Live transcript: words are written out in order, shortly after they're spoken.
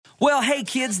Well, hey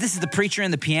kids, this is The Preacher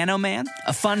and the Piano Man,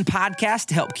 a fun podcast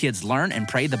to help kids learn and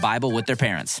pray the Bible with their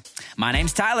parents. My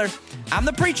name's Tyler. I'm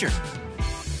the preacher.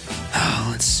 Oh,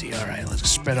 let's see. All right, let's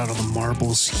spread out all the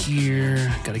marbles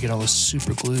here. Got to get all the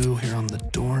super glue here on the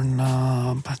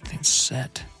doorknob. I think it's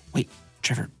set. Wait,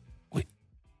 Trevor, wait.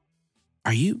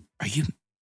 Are you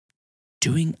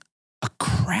doing a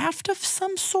craft of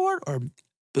some sort or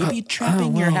booby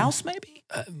trapping your house maybe?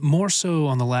 More so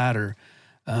on the latter.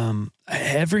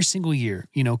 Every single year,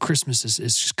 Christmas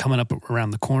is just coming up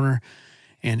around the corner.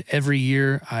 And every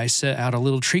year I set out a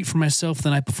little treat for myself the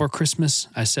night before Christmas.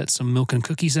 I set some milk and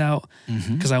cookies out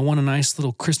because I want a nice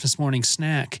little Christmas morning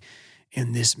snack.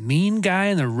 And this mean guy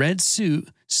in the red suit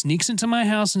sneaks into my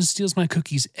house and steals my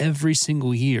cookies every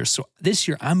single year. So this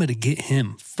year I'm going to get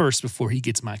him first before he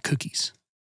gets my cookies.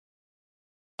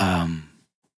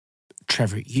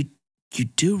 Trevor, you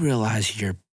do realize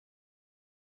you're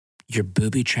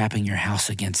booby trapping your house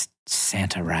against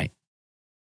Santa, right?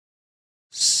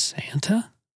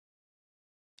 Santa?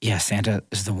 Yeah, Santa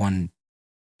is the one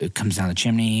who comes down the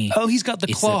chimney. Oh, he's got the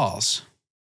claws.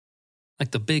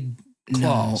 Like the big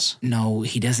claws. No,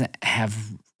 he doesn't have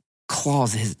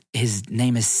claws. His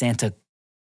name is Santa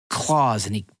Claus,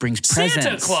 and he brings presents.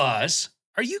 Santa Claus?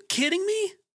 Are you kidding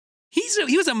me? He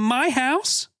was at my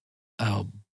house? Oh,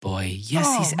 boy.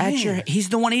 Yes, he's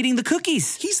the one eating the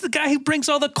cookies. He's the guy who brings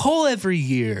all the coal every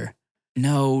year.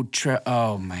 No,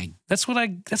 oh my. That's what I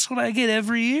get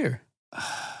every year.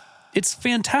 It's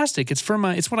fantastic. It's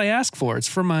what I ask for. It's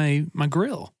for my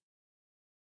grill.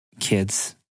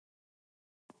 Kids,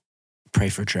 pray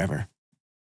for Trevor.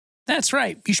 That's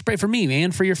right. You should pray for me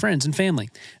and for your friends and family.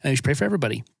 You should pray for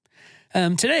everybody.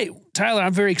 Today, Tyler,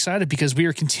 I'm very excited because we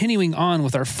are continuing on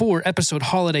with our 4-episode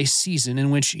holiday season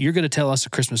in which you're going to tell us a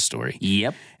Christmas story.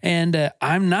 Yep. And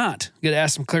I'm not going to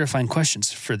ask some clarifying questions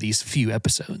for these few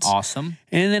episodes. Awesome.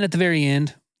 And then at the very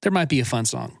end, there might be a fun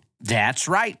song. That's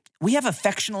right. We have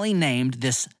affectionately named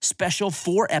this special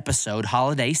 4-episode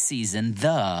holiday season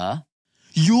the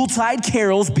Yuletide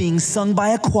carols being sung by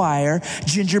a choir,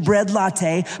 gingerbread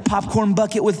latte, popcorn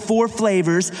bucket with 4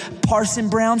 flavors, Parson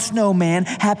Brown snowman,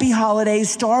 happy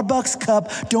holidays, Starbucks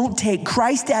cup, don't take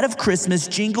Christ out of Christmas,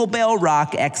 Jingle Bell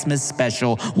Rock, Xmas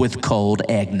special with cold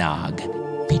eggnog,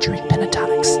 featuring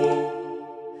Pentatonics.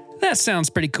 That sounds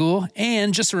pretty cool.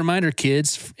 And just a reminder,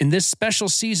 kids, in this special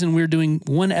season, we're doing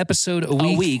 1 episode a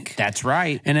week. That's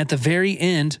right. And at the very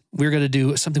end, we're going to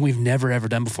do something we've never, ever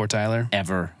done before, Tyler.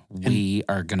 Ever. We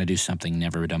are going to do something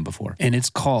never done before. And it's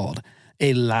called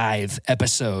a live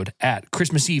episode at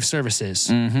Christmas Eve services.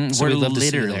 Mm-hmm. So we're we'd love to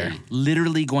see you there.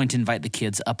 literally going to invite the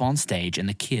kids up on stage, and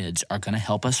the kids are going to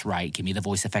help us write. Give me the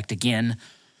voice effect again.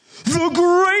 The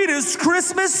greatest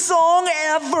Christmas song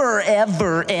ever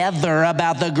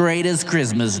about the greatest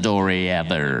Christmas story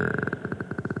ever.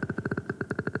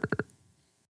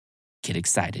 Get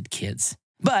excited, kids.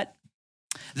 But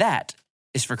that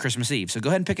is for Christmas Eve. So go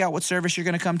ahead and pick out what service you're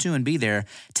going to come to and be there.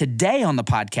 Today on the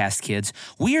podcast, kids,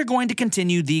 we are going to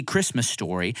continue the Christmas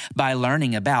story by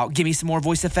learning about, give me some more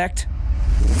voice effect,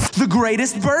 the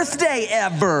greatest birthday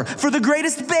ever for the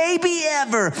greatest baby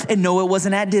ever. And no, it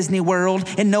wasn't at Disney World.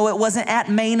 And no, it wasn't at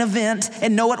Main Event.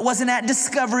 And no, it wasn't at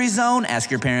Discovery Zone.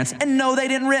 Ask your parents. And no, they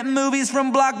didn't rent movies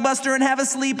from Blockbuster and have a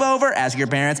sleepover. Ask your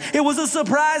parents. It was a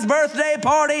surprise birthday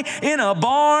party in a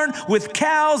barn with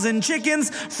cows and chickens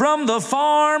from the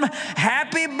farm.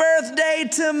 Happy birthday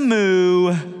to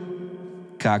Moo.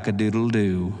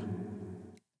 Cock-a-doodle-doo.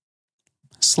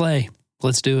 Slay.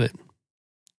 Let's do it.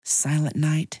 Silent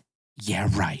Night? Yeah,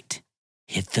 right.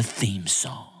 Hit the theme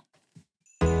song.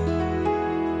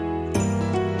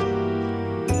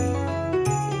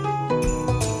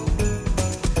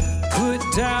 Put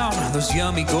down those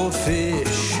yummy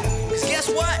goldfish. 'Cause guess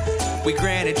what? We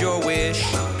granted your wish.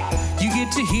 You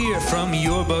get to hear from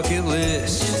your bucket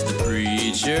list. It's the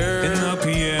preacher and the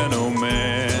piano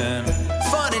man.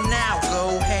 Fun and now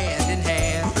go hand in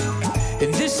hand.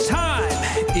 And this time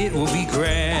it will be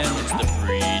grand. It's the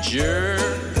preacher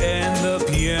and the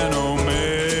piano man.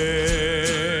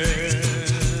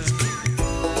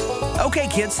 Okay,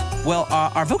 kids. Well,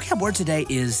 our vocab word today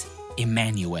is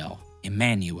Emmanuel.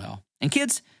 Emmanuel. And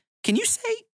kids, can you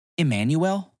say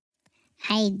Emmanuel?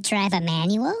 I drive a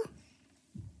manual.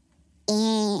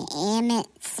 Emmitt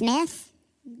Smith,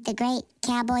 the great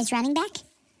Cowboys running back.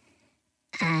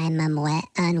 I'm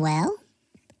unwell.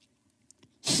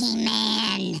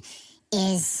 He-Man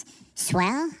is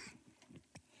swell.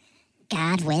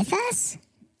 God with us.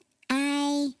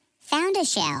 I found a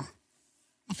shell.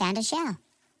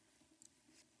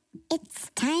 It's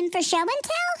time for show and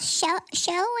tell. Show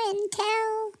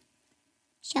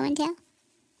and tell.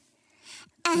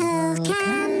 Oh,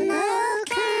 come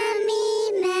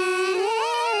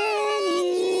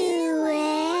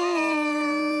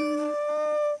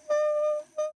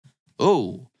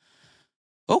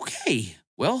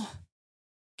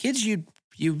kids,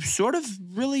 you sort of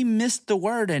really missed the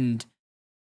word and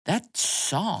that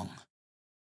song.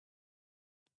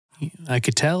 I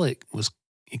could tell it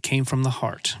came from the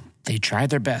heart. They tried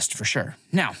their best for sure.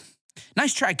 Now,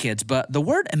 nice try, kids, but the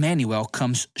word Emmanuel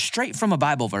comes straight from a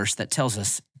Bible verse that tells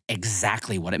us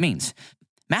exactly what it means.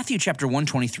 Matthew chapter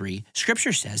 1:23,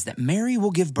 scripture says that Mary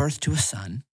will give birth to a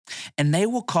son, and they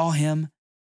will call him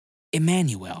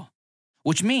Emmanuel,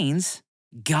 which means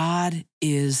God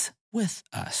is with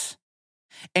us.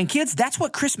 And kids, that's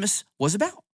what Christmas was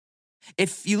about.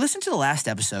 If you listen to the last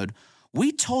episode,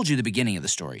 we told you the beginning of the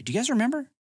story. Do you guys remember?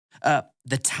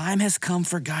 The time has come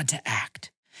for God to act.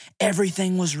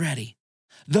 Everything was ready.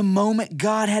 The moment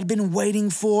God had been waiting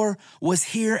for was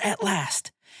here at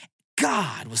last.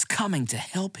 God was coming to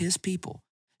help his people,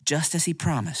 just as he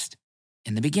promised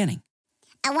in the beginning.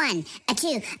 A 1, a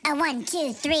 2, a 1,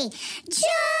 2, 3. Joy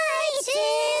to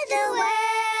the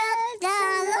world, the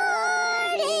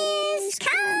Lord is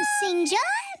come. Sing joy.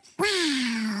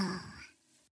 Wow.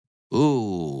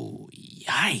 Ooh,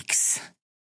 yikes.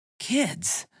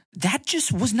 Kids, that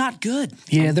just was not good.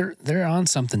 Yeah, they're on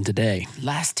something today.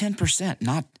 Last 10%,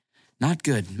 not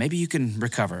good. Maybe you can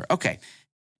recover. Okay.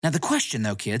 Now the question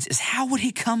though, kids, is how would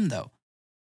he come though?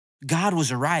 God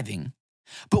was arriving,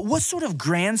 but what sort of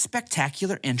grand,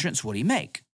 spectacular entrance would he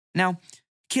make? Now,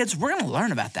 kids, we're going to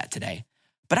learn about that today,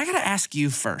 but I got to ask you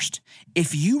first,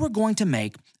 if you were going to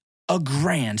make a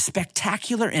grand,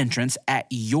 spectacular entrance at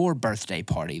your birthday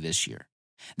party this year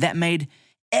that made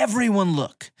everyone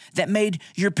look, that made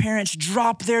your parents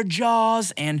drop their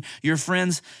jaws and your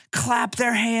friends clap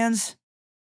their hands,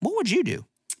 what would you do?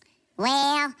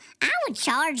 Well, I would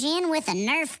charge in with a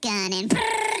Nerf gun and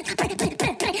attack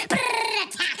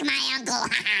my uncle.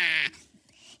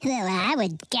 Well, I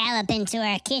would gallop into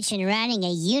our kitchen riding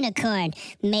a unicorn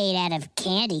made out of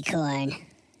candy corn.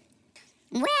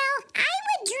 Well, I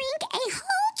would drink a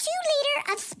whole 2 liter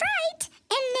of Sprite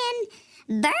and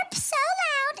then burp so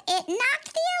loud it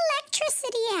knocked the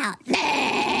electricity out.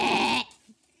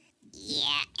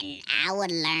 Yeah, and I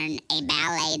would learn a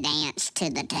ballet dance to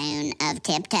the tune of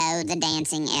Tiptoe the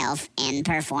Dancing Elf and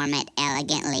perform it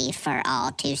elegantly for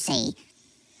all to see.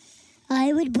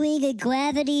 I would bring a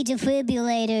gravity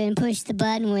defibrillator and push the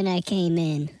button when I came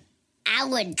in. I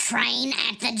would train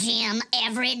at the gym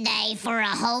every day for a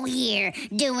whole year,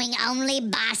 doing only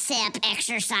bicep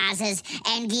exercises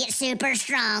and get super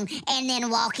strong, and then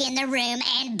walk in the room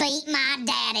and beat my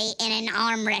daddy in an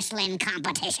arm wrestling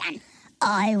competition.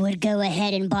 I would go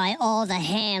ahead and buy all the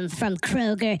ham from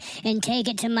Kroger and take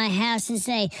it to my house and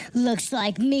say, looks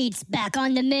like meat's back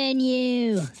on the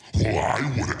menu. Well, I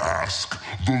would ask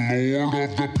the Lord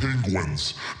of the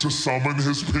Penguins to summon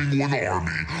his penguin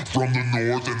army from the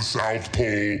North and South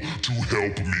Pole to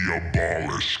help me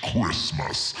abolish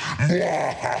Christmas. When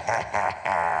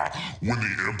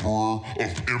the Emperor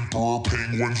of Emperor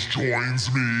Penguins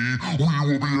joins me, we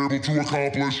will be able to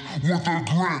accomplish what the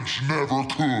Grinch never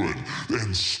could,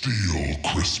 and steal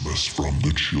Christmas from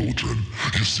the children.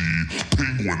 You see,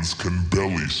 penguins can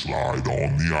belly slide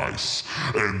on the ice,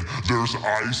 and there's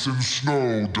ice and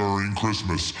snow during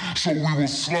Christmas, so we will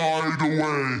slide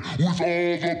away with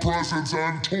all the presents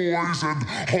and toys and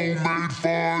homemade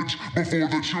fudge before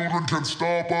the children can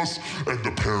stop us, and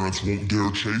the parents won't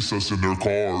dare chase us in their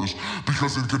cars,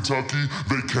 because in Kentucky,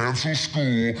 they cancel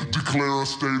school, declare a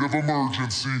state of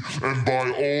emergency, and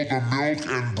buy all the milk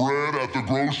and bread at the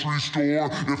grocery store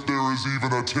if there is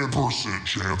even a 10%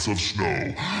 chance of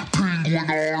snow.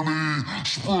 Penguin Army,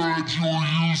 spread your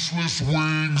useless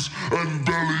wings and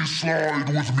belly slide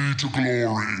with me to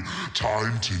glory.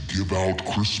 Time to give out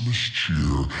Christmas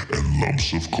cheer and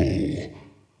lumps of coal.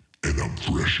 And I'm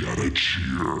fresh out of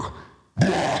cheer.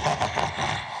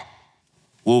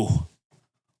 Whoa.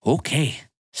 Okay.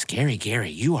 Scary Gary,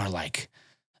 you are like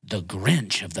the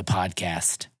Grinch of the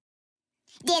podcast.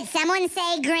 Did someone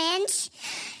say Grinch?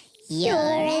 You're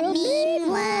a mean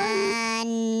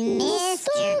one,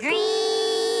 Mr.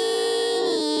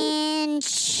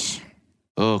 Grinch.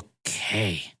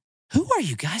 Okay. Who are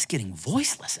you guys getting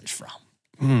voice lessons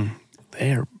from?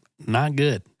 They're not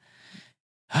good.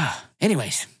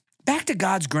 Anyways, back to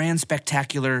God's grand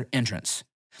spectacular entrance.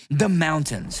 The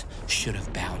mountains should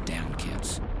have bowed down,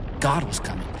 kids. God was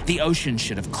coming. The ocean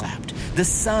should have clapped. The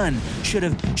sun should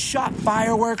have shot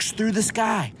fireworks through the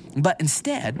sky. But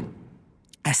instead,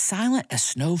 as silent as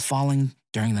snow falling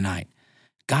during the night,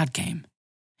 God came.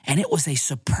 And it was a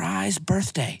surprise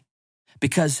birthday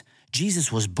because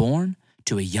Jesus was born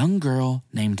to a young girl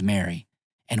named Mary.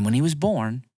 And when he was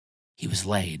born, he was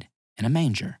laid in a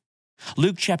manger.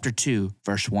 Luke chapter 2,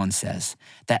 verse 1 says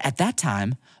that at that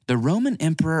time, the Roman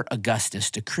Emperor Augustus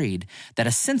decreed that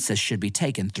a census should be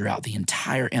taken throughout the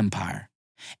entire empire.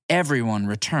 Everyone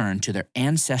returned to their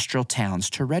ancestral towns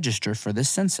to register for this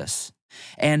census.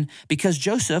 And because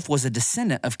Joseph was a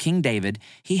descendant of King David,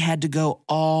 he had to go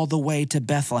all the way to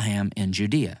Bethlehem in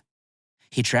Judea.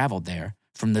 He traveled there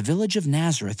from the village of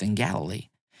Nazareth in Galilee,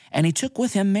 and he took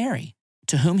with him Mary,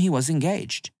 to whom he was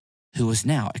engaged, who was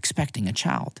now expecting a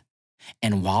child.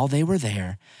 And while they were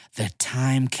there, the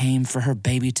time came for her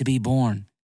baby to be born.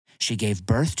 She gave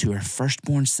birth to her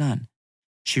firstborn son.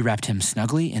 She wrapped him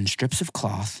snugly in strips of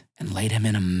cloth and laid him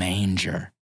in a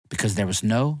manger because there was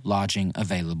no lodging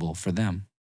available for them.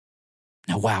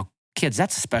 Now, wow, kids,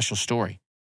 that's a special story.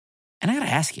 And I got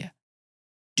to ask you,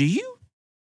 do you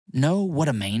know what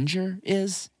a manger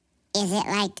is? Is it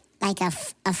like a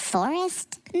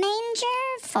forest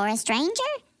manger? Forest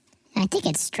ranger? I think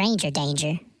it's stranger danger.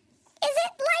 Is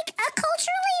it like a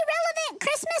culturally relevant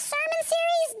Christmas sermon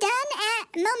series done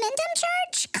at Momentum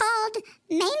Church called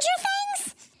Manger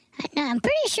Things? No, I'm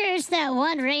pretty sure it's that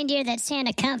one reindeer that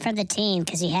Santa cut from the team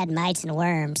because he had mites and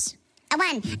worms. A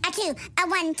 1, a 2, a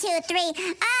 1, 2, 3. Away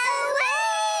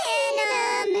in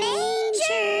a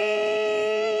manger.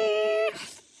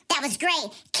 That was great.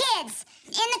 Kids,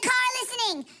 in the car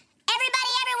listening,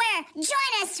 everybody everywhere,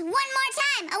 join us one more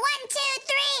time. A 1, 2,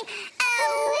 3.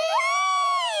 Away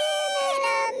in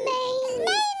a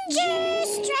manger,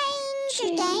 stranger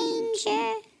danger.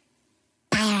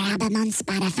 Buy our album on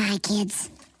Spotify, kids.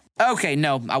 Okay,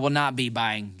 no, I will not be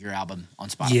buying your album on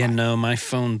Spotify. Yeah, no, my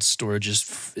phone storage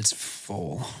it's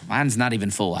full. Mine's not even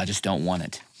full. I just don't want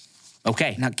it.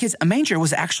 Okay, now kids, a manger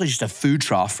was actually just a food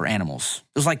trough for animals.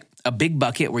 It was like a big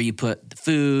bucket where you put the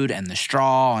food and the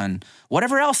straw and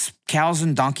whatever else cows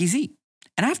and donkeys eat.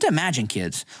 And I have to imagine,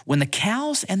 kids, when the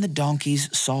cows and the donkeys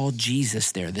saw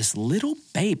Jesus there, this little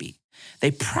baby,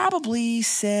 they probably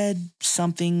said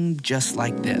something just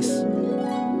like this.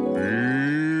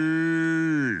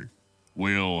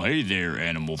 Well, hey there,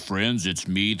 animal friends. It's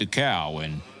me, the cow,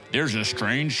 and there's a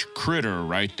strange critter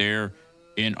right there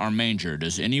in our manger.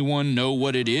 Does anyone know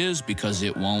what it is? Because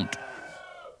it won't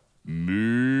move.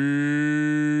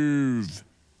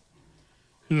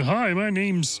 Hi, my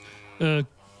name's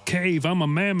Cave. I'm a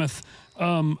mammoth.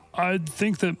 I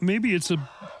think that maybe it's a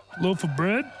loaf of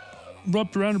bread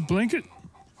wrapped around a blanket.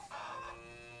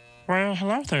 Well,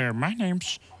 hello there. My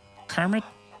name's Kermit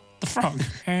the Frog,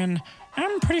 and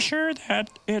I'm pretty sure that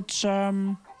it's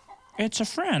a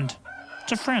friend.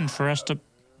 It's a friend for us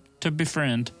to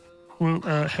befriend. Well,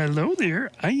 hello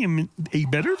there. I am a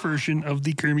better version of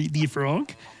the Kermit the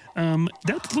Frog.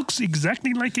 That looks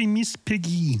exactly like a Miss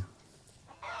Piggy.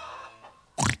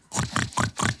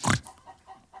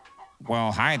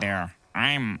 Well, hi there.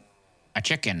 I'm a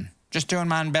chicken. Just doing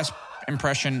my best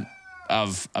impression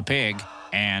of a pig,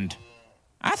 and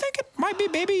I think it might be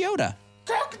Baby Yoda.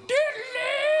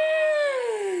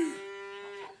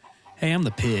 Hey, I'm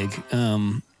the pig.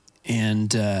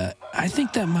 And I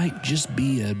think that might just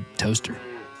be a toaster.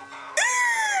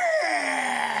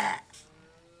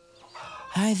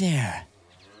 Hi there.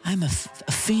 I'm a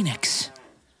phoenix.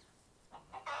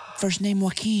 First name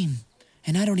Joaquin.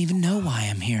 And I don't even know why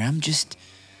I'm here. I'm just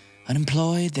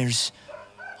unemployed. There's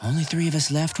only 3 of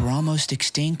us left. We're almost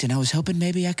extinct. And I was hoping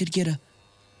maybe I could get a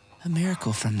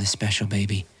miracle from this special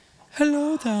baby.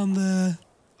 Hello down there.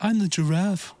 I'm the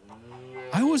giraffe.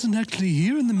 I wasn't actually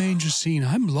here in the manger scene.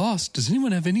 I'm lost. Does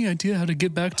anyone have any idea how to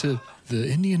get back to the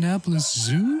Indianapolis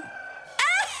Zoo?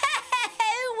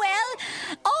 Well,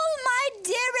 all my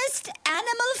dearest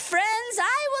animal friends,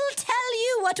 I will tell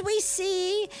you what we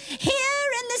see.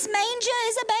 Here in this manger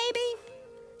is a baby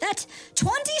that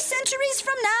 20 centuries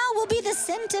from now will be the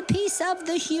centerpiece of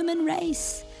the human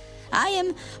race. I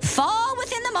am far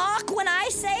within the mark when I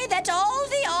say that all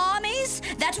the armies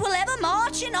that will ever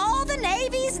march and all the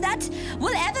navies that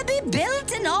will ever be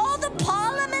built and all the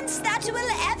parliaments that will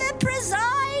ever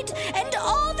preside and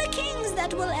all the kings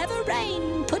that will ever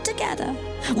reign put together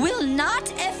will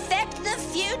not affect the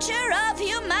future of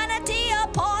humanity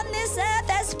upon this earth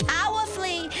as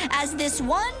powerfully as this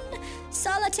one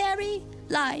solitary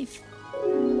life.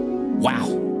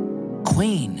 Wow.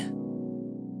 Queen.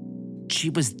 She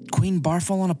was Queen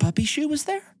Barfel on a puppy shoe was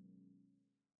there?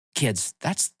 Kids,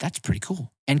 that's pretty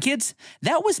cool. And kids,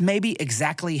 that was maybe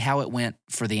exactly how it went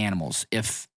for the animals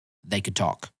if they could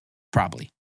talk. Probably.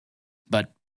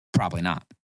 But probably not.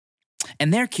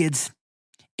 And their kids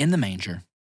in the manger,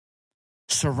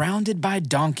 surrounded by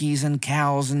donkeys and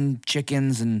cows and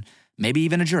chickens and maybe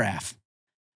even a giraffe,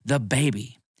 the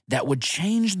baby that would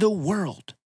change the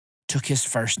world took his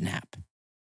first nap.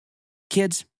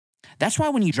 Kids, That's why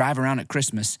when you drive around at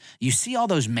Christmas, you see all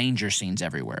those manger scenes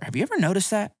everywhere. Have you ever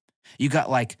noticed that? You got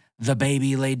like the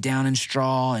baby laid down in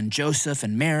straw and Joseph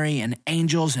and Mary and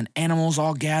angels and animals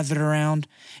all gathered around.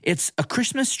 It's a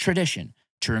Christmas tradition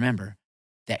to remember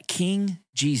that King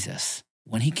Jesus,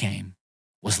 when he came,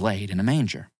 was laid in a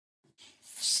manger.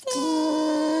 Stille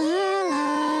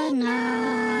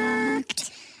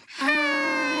Nacht,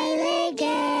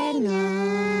 heilige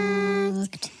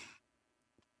Nacht.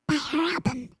 By her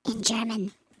album in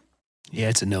German. Yeah,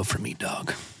 it's a no for me,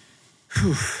 dog.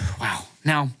 Whew, wow.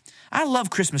 Now, I love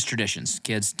Christmas traditions,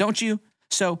 kids, don't you?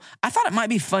 So I thought it might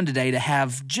be fun today to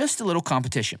have just a little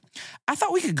competition. I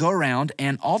thought we could go around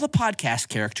and all the podcast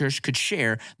characters could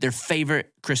share their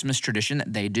favorite Christmas tradition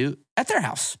that they do at their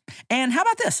house. And how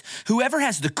about this? Whoever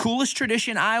has the coolest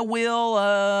tradition, I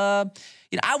will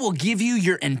give you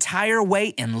your entire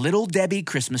weight in Little Debbie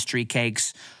Christmas tree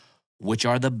cakes, which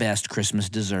are the best Christmas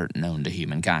dessert known to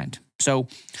humankind. So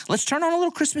let's turn on a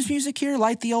little Christmas music here,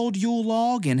 light the old Yule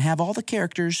log, and have all the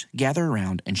characters gather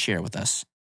around and share with us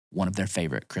one of their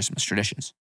favorite Christmas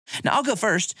traditions. Now, I'll go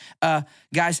first.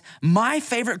 Guys, my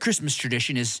favorite Christmas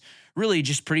tradition is really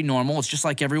just pretty normal. It's just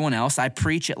like everyone else. I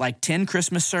preach at like 10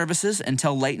 Christmas services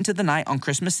until late into the night on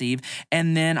Christmas Eve,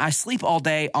 and then I sleep all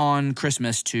day on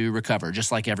Christmas to recover,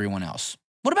 just like everyone else.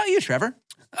 What about you, Trevor?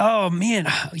 Oh, man.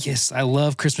 Yes, I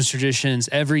love Christmas traditions.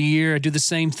 Every year I do the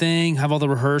same thing, have all the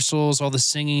rehearsals, all the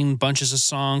singing, bunches of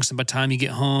songs. And by the time you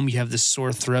get home, you have this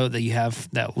sore throat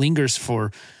that lingers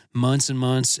for months and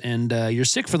months. And you're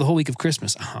sick for the whole week of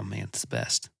Christmas. Oh, man, it's the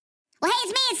best. Well, hey,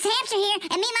 it's me, it's Hamster here,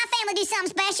 and me and my family do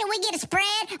something special. We get a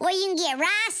spread where you can get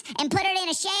rice and put it in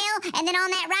a shell, and then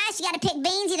on that rice, you got to pick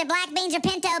beans, either black beans or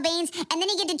pinto beans, and then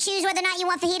you get to choose whether or not you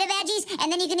want fajita veggies, and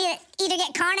then you can either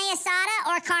get carne asada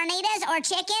or carnitas or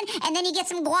chicken, and then you get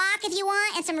some guac if you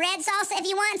want, and some red salsa if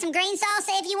you want, and some green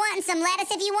salsa if you want, and some lettuce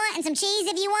if you want, and some cheese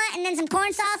if you want, and then some corn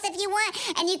sauce if you want,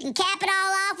 and you can cap it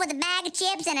all off with a bag of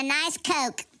chips and a nice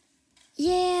Coke.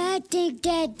 Yeah, I think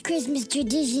that Christmas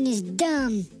tradition is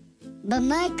dumb. But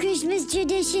my Christmas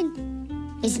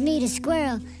tradition is me, the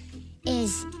squirrel,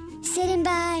 is sitting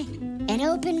by an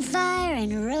open fire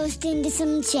and roasting to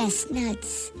some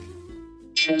chestnuts.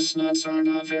 Chestnuts are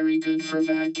not very good for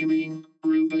vacuuming.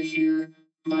 Ruba here.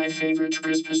 My favorite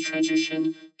Christmas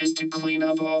tradition is to clean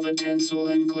up all the tinsel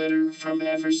and glitter from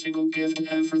every single gift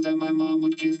ever that my mom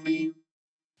would give me.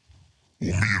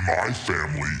 Well, me and my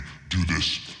family do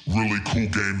this really cool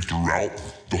game throughout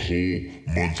the whole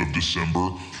month of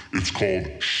December. It's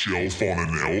called Shelf on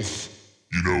an Elf.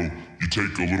 You know, you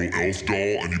take a little elf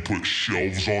doll and you put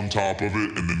shelves on top of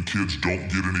it, and then kids don't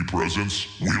get any presents.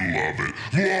 We love it.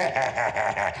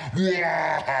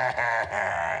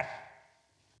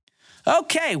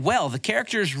 Okay, well, the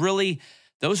characters really,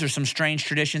 those are some strange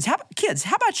traditions. Kids,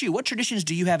 how about you? What traditions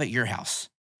do you have at your house?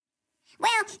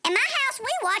 Well, in my house, we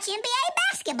watch NBA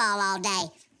basketball all day.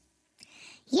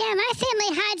 Yeah, my family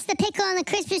hides the pickle on the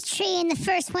Christmas tree, and the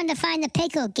first one to find the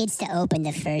pickle gets to open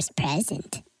the first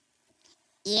present.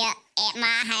 Yeah, at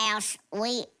my house,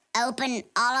 we open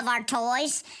all of our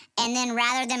toys, and then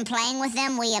rather than playing with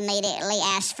them, we immediately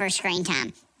ask for screen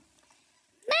time.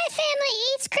 My family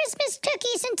eats Christmas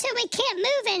cookies until we can't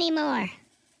move anymore.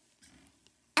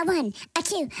 A 1, a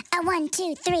 2, a 1,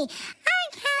 2, 3.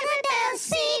 Silver bells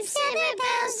sing, silver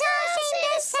bells all sing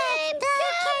the same.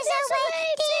 Blow cares away,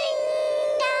 ding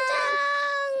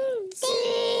dong,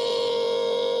 ding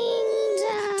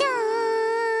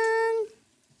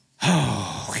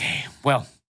dong. Okay, well,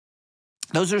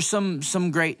 those are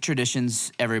some great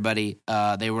traditions, everybody.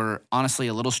 They were honestly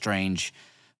a little strange,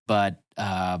 but,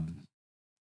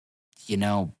 you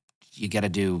got to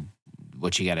do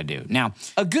what you got to do. Now,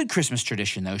 a good Christmas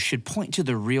tradition, though, should point to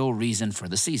the real reason for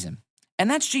the season,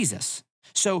 and that's Jesus.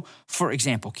 So, for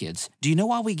example, kids, do you know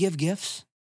why we give gifts?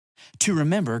 To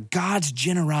remember God's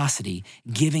generosity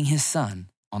giving his son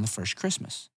on the first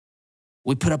Christmas.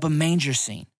 We put up a manger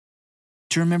scene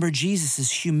to remember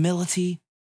Jesus' humility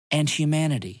and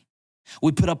humanity.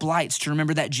 We put up lights to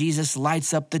remember that Jesus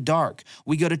lights up the dark.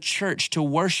 We go to church to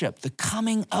worship the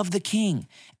coming of the King.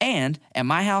 And at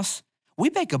my house, we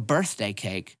bake a birthday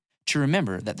cake to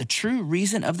remember that the true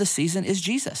reason of the season is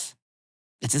Jesus.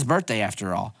 It's his birthday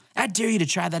after all. I dare you to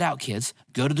try that out, kids.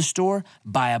 Go to the store,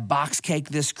 buy a box cake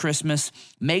this Christmas,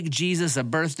 make Jesus a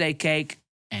birthday cake,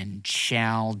 and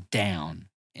chow down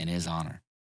in his honor.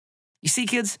 You see,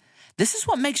 kids, this is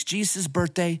what makes Jesus'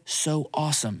 birthday so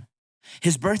awesome.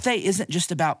 His birthday isn't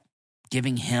just about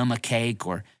giving him a cake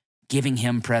or giving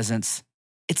him presents.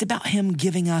 It's about him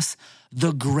giving us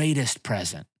the greatest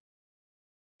present,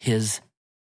 his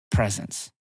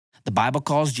presence. The Bible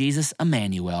calls Jesus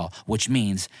Emmanuel, which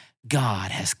means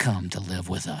God has come to live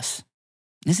with us.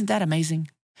 Isn't that amazing?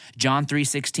 John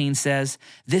 3:16 says,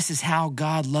 "This is how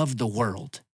God loved the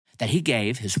world, that he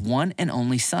gave his one and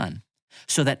only Son,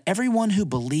 so that everyone who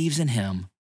believes in him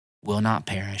will not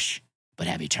perish, but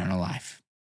have eternal life."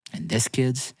 And this,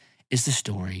 kids, is the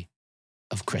story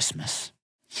of Christmas.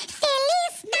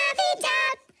 Feliz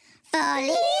Navidad!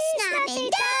 Feliz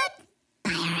Navidad!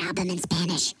 Buy our album in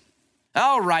Spanish.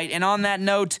 All right, and on that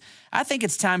note, I think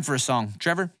it's time for a song.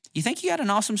 Trevor, you think you got an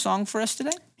awesome song for us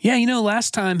today? Yeah,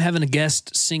 last time having a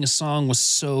guest sing a song was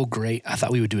so great. I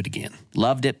thought we would do it again.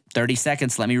 Loved it. 30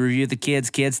 seconds. Let me review the kids.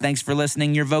 Kids, thanks for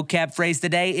listening. Your vocab phrase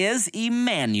today is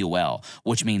Emmanuel,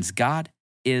 which means God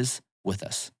is with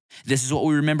us. This is what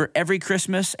we remember every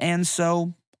Christmas, and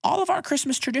so all of our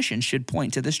Christmas traditions should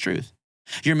point to this truth.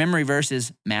 Your memory verse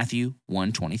is Matthew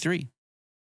 1:23.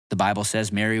 The Bible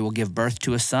says Mary will give birth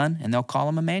to a son, and they'll call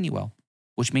him Emmanuel,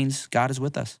 which means God is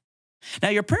with us. Now,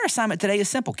 your prayer assignment today is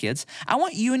simple, kids. I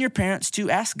want you and your parents to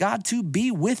ask God to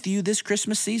be with you this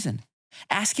Christmas season.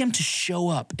 Ask him to show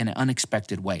up in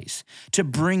unexpected ways, to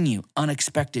bring you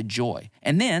unexpected joy.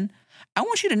 And then I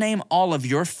want you to name all of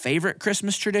your favorite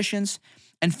Christmas traditions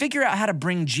and figure out how to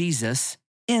bring Jesus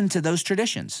into those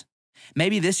traditions.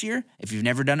 Maybe this year, if you've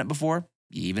never done it before,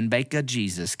 you even bake a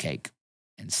Jesus cake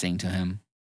and sing to him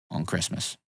on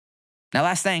Christmas. Now,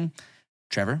 last thing,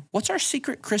 Trevor, what's our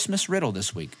secret Christmas riddle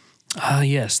this week?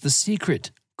 Yes, the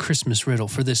secret Christmas riddle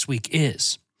for this week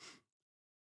is,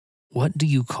 what do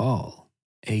you call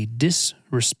a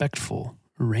disrespectful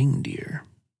reindeer?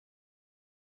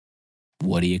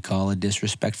 What do you call a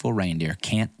disrespectful reindeer?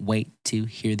 Can't wait to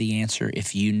hear the answer.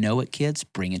 If you know it, kids,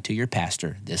 bring it to your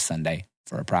pastor this Sunday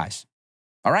for a prize.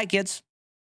 All right, kids,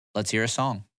 let's hear a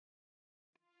song.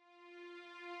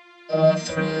 A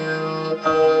thrill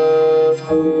of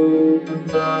hope,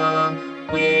 the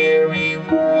weary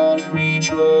world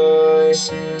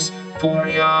rejoices, for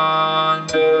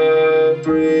yonder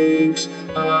breaks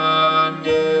a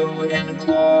new and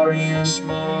glorious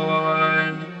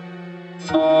morn.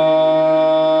 For